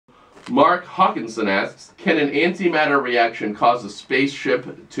Mark Hawkinson asks, can an antimatter reaction cause a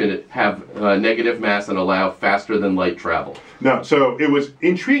spaceship to have negative mass and allow faster than light travel? No, so it was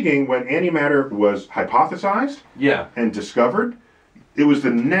intriguing when antimatter was hypothesized and discovered. It was the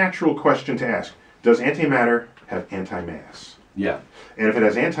natural question to ask, does antimatter have antimass? Yeah. And if it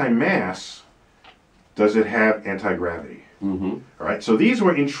has antimass, does it have anti-gravity? Mm-hmm. All right, so these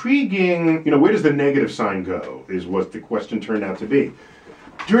were intriguing, where does the negative sign go, is what the question turned out to be.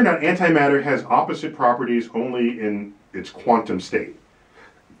 Turned out antimatter has opposite properties only in its quantum state,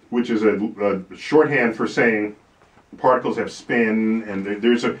 which is a shorthand for saying particles have spin, and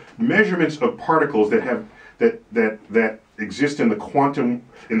there's measurements of particles that have that exist in the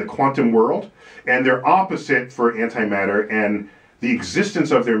quantum world, and they're opposite for antimatter, and the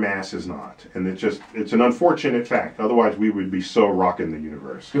existence of their mass is not. And it's an unfortunate fact. Otherwise, we would be so rocking the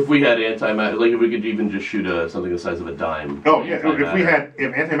universe. If we had antimatter, like if we could even just shoot something the size of a dime. Oh yeah, if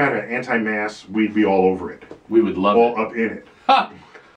antimatter had antimass, we'd be all over it. We would love all it. All up in it. Ha!